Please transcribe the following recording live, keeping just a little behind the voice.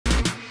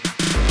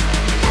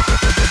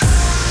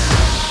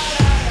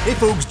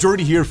folks,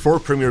 Jordy here for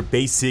Premiere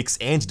Basics,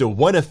 and the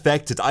one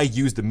effect that I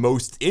use the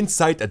most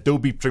inside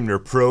Adobe Premiere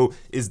Pro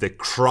is the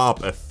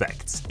crop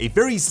effect. A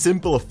very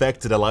simple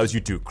effect that allows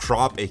you to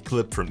crop a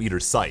clip from either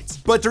side.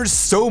 But there's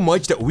so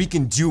much that we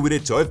can do with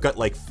it, so I've got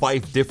like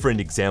 5 different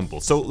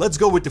examples. So let's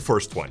go with the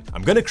first one.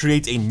 I'm gonna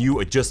create a new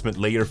adjustment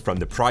layer from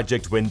the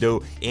project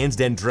window and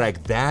then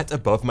drag that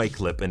above my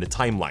clip in the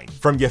timeline.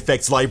 From the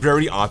effects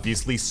library,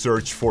 obviously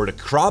search for the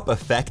crop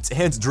effect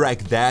and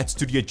drag that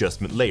to the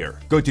adjustment layer.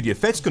 Go to the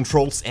effects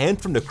controls, and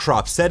from the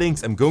crop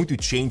settings, I'm going to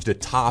change the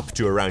top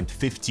to around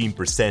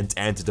 15%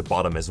 and the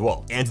bottom as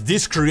well. And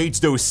this creates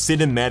those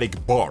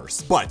cinematic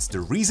bars. But the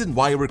reason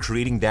why we're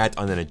creating that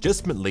on an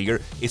adjustment layer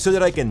is so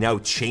that I can now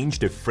change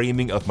the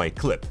framing of my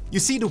clip. You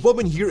see, the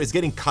woman here is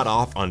getting cut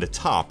off on the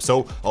top,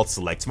 so I'll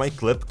select my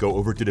clip, go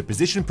over to the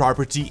position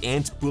property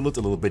and pull it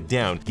a little bit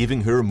down,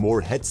 giving her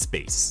more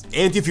headspace.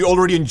 And if you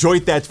already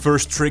enjoyed that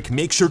first trick,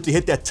 make sure to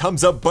hit that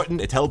thumbs up button.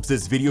 It helps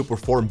this video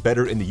perform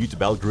better in the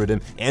YouTube algorithm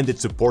and it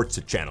supports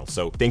the channel,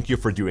 so thank you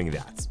for doing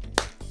that.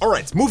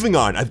 Alright, moving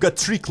on. I've got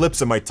 3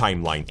 clips on my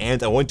timeline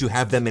and I want to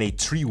have them in a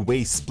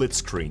 3-way split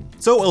screen.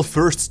 So I'll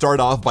first start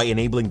off by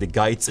enabling the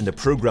guides in the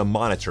program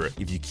monitor.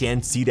 If you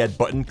can't see that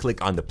button, click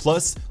on the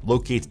plus,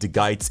 locate the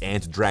guides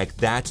and drag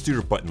that to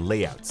your button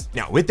layout.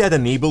 Now with that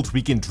enabled,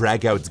 we can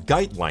drag out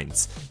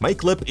guidelines. My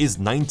clip is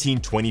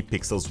 1920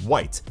 pixels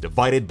wide,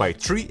 divided by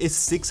 3 is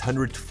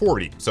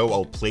 640, so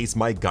I'll place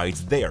my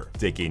guides there.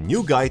 Take a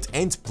new guide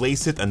and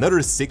place it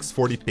another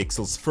 640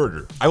 pixels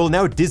further. I will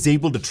now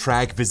disable the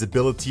track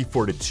visibility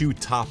for the 2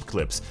 top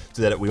clips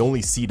so that we only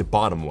see the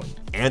bottom one.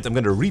 And I'm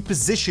going to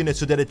reposition it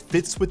so that it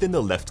fits within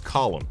the left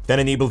column. Then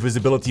enable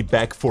visibility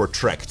back for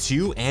track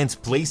 2 and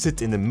place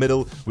it in the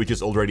middle, which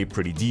is already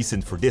pretty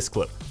decent for this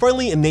clip.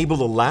 Finally, enable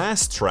the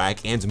last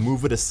track and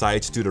move it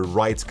aside to the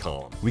right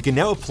column. We can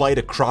now apply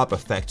the crop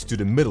effect to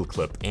the middle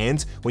clip,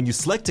 and when you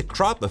select the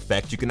crop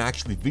effect, you can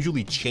actually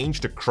visually change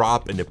the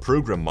crop in the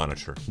program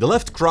monitor. The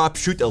left crop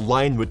should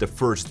align with the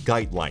first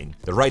guideline.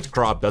 The right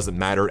crop doesn't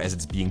matter as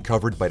it's being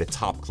covered by the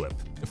top clip.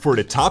 For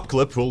the top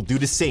clip, we'll do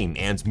the same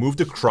and move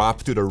the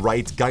crop to the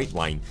right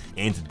guideline,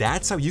 and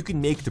that's how you can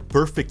make the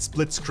perfect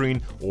split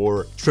screen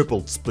or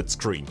triple split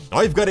screen. Now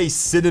I've got a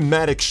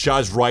cinematic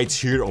shot right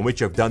here on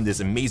which I've done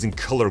this amazing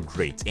color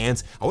grade,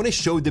 and I want to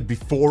show the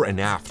before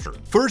and after.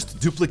 First,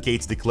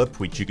 duplicate the clip,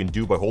 which you can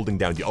do by holding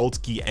down the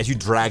Alt key as you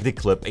drag the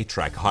clip a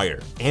track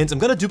higher. And I'm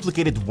gonna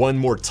duplicate it one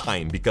more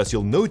time because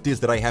you'll notice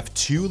that I have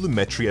 2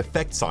 lumetri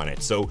effects on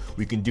it, so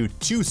we can do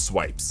 2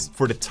 swipes.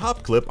 For the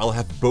top clip, I'll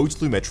have both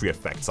lumetri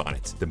effects on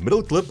it. The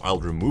middle clip, I'll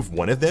remove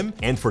one of them,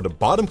 and for the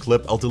bottom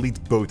clip, I'll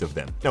delete both of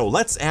them. Now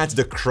let's add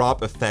the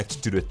crop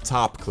effect to the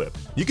top clip.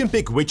 You can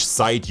pick which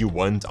side you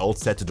want. I'll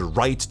set the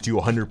right to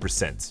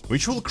 100%,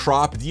 which will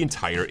crop the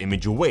entire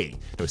image away.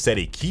 Now set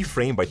a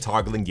keyframe by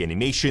toggling the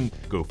animation,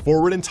 go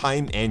forward in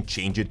time and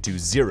change it to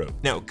 0.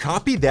 Now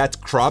copy that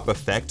crop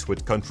effect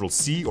with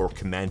Ctrl-C or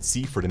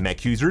Command-C for the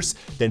Mac users,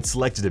 then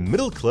select the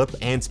middle clip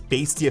and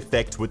paste the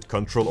effect with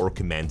Ctrl or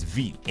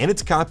Command-V. And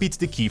it copied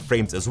the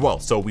keyframes as well,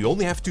 so we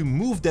only have to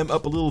move them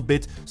up a little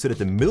bit so that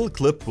the middle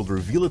clip will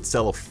reveal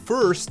itself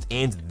first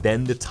and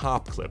then the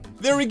top clip.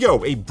 There we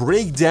go, a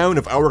breakdown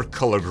of our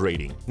color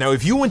grading. Now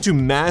if you want to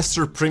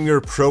master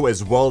Premiere Pro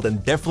as well, then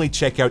definitely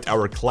check out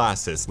our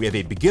classes. We have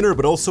a beginner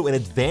but also an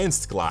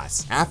advanced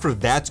class. After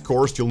that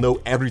course, you'll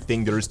know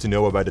everything there is to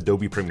know about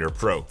Adobe Premiere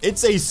Pro.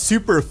 It's a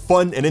super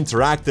fun and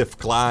interactive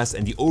class,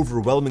 and the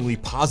overwhelmingly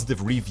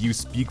positive reviews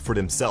speak for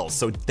themselves,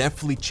 so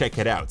definitely check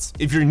it out.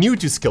 If you're new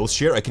to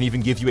Skillshare, I can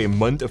even give you a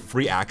month of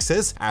free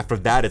access. After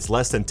that, it's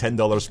less than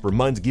 $10 per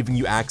month, giving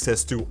you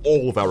access to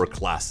all of our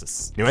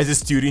classes. Now, as a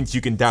student,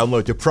 you can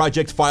download the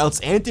project files,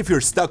 and if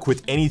you're stuck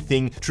with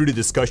anything through the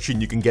discussion,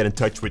 you can get in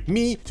touch with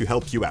me to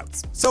help you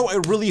out. So I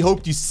really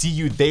hope to see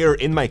you there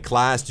in my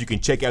class. You can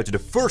check out the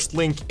first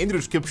link in the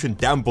description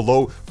down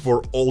below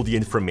for all the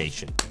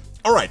information.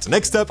 Alright,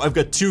 next up, I've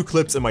got 2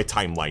 clips in my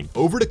timeline.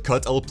 Over the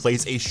cut, I'll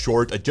place a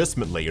short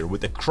adjustment layer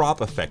with a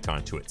crop effect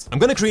onto it. I'm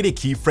gonna create a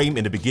keyframe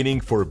in the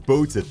beginning for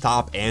both the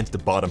top and the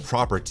bottom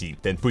property.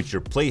 Then put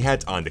your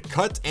playhead on the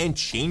cut and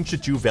change the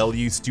 2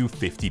 values to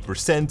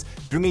 50%,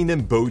 bringing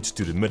them both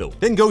to the middle.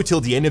 Then go till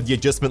the end of the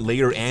adjustment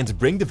layer and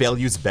bring the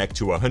values back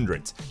to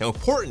 100. Now,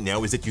 important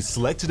now is that you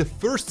select the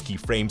first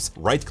keyframes,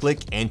 right-click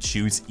and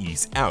choose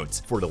Ease Out.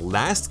 For the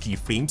last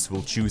keyframes,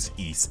 we'll choose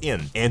Ease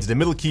In. And the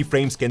middle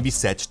keyframes can be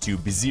set to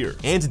Bezier.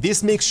 And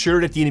this makes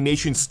sure that the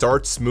animation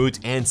starts smooth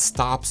and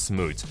stops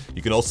smooth.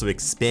 You can also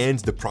expand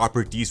the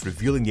properties,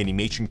 revealing the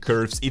animation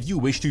curves if you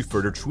wish to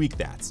further tweak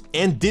that.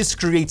 And this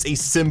creates a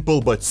simple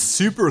but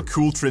super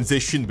cool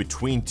transition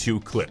between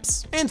 2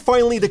 clips. And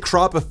finally, the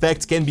crop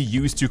effect can be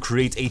used to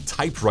create a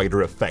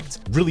typewriter effect,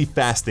 really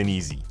fast and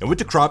easy. And with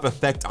the crop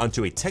effect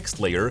onto a text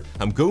layer,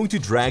 I'm going to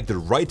drag the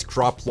right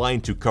crop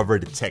line to cover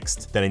the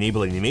text, then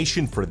enable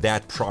animation for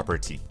that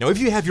property. Now, if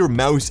you have your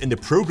mouse in the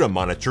program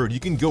monitor, you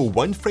can go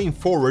 1 frame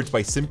forward words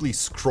by simply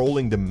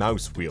scrolling the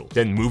mouse wheel.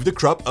 Then move the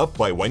crop up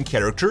by 1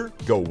 character,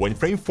 go 1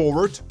 frame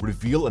forward,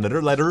 reveal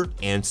another letter,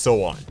 and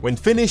so on. When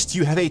finished,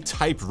 you have a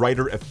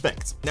typewriter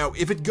effect. Now,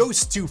 if it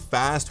goes too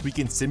fast, we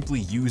can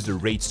simply use the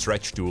rate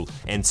stretch tool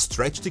and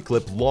stretch the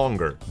clip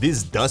longer.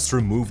 This does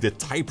remove the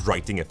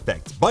typewriting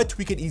effect, but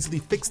we can easily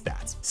fix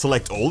that.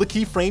 Select all the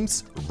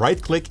keyframes,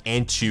 right-click,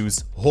 and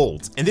choose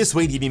Hold. And this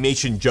way, the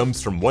animation jumps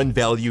from one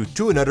value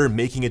to another,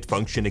 making it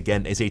function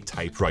again as a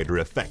typewriter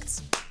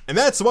effect. And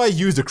that's why I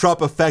use the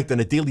crop effect on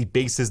a daily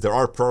basis. There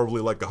are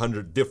probably like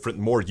 100 different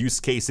more use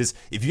cases.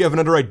 If you have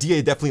another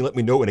idea, definitely let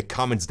me know in the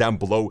comments down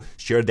below.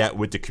 Share that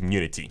with the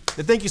community.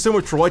 And thank you so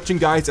much for watching,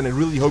 guys, and I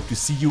really hope to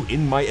see you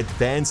in my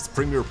advanced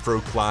Premiere Pro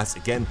class.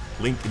 Again,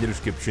 link in the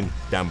description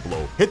down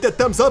below. Hit that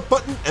thumbs up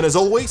button, and as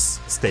always,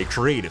 stay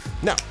creative.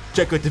 Now,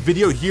 check out the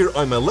video here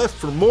on my left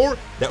for more.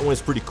 That one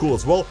is pretty cool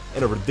as well.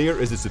 And over there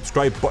is the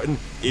subscribe button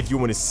if you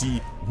want to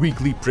see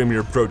weekly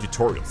Premiere Pro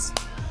tutorials.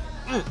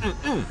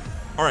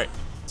 All right.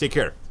 Take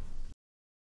care.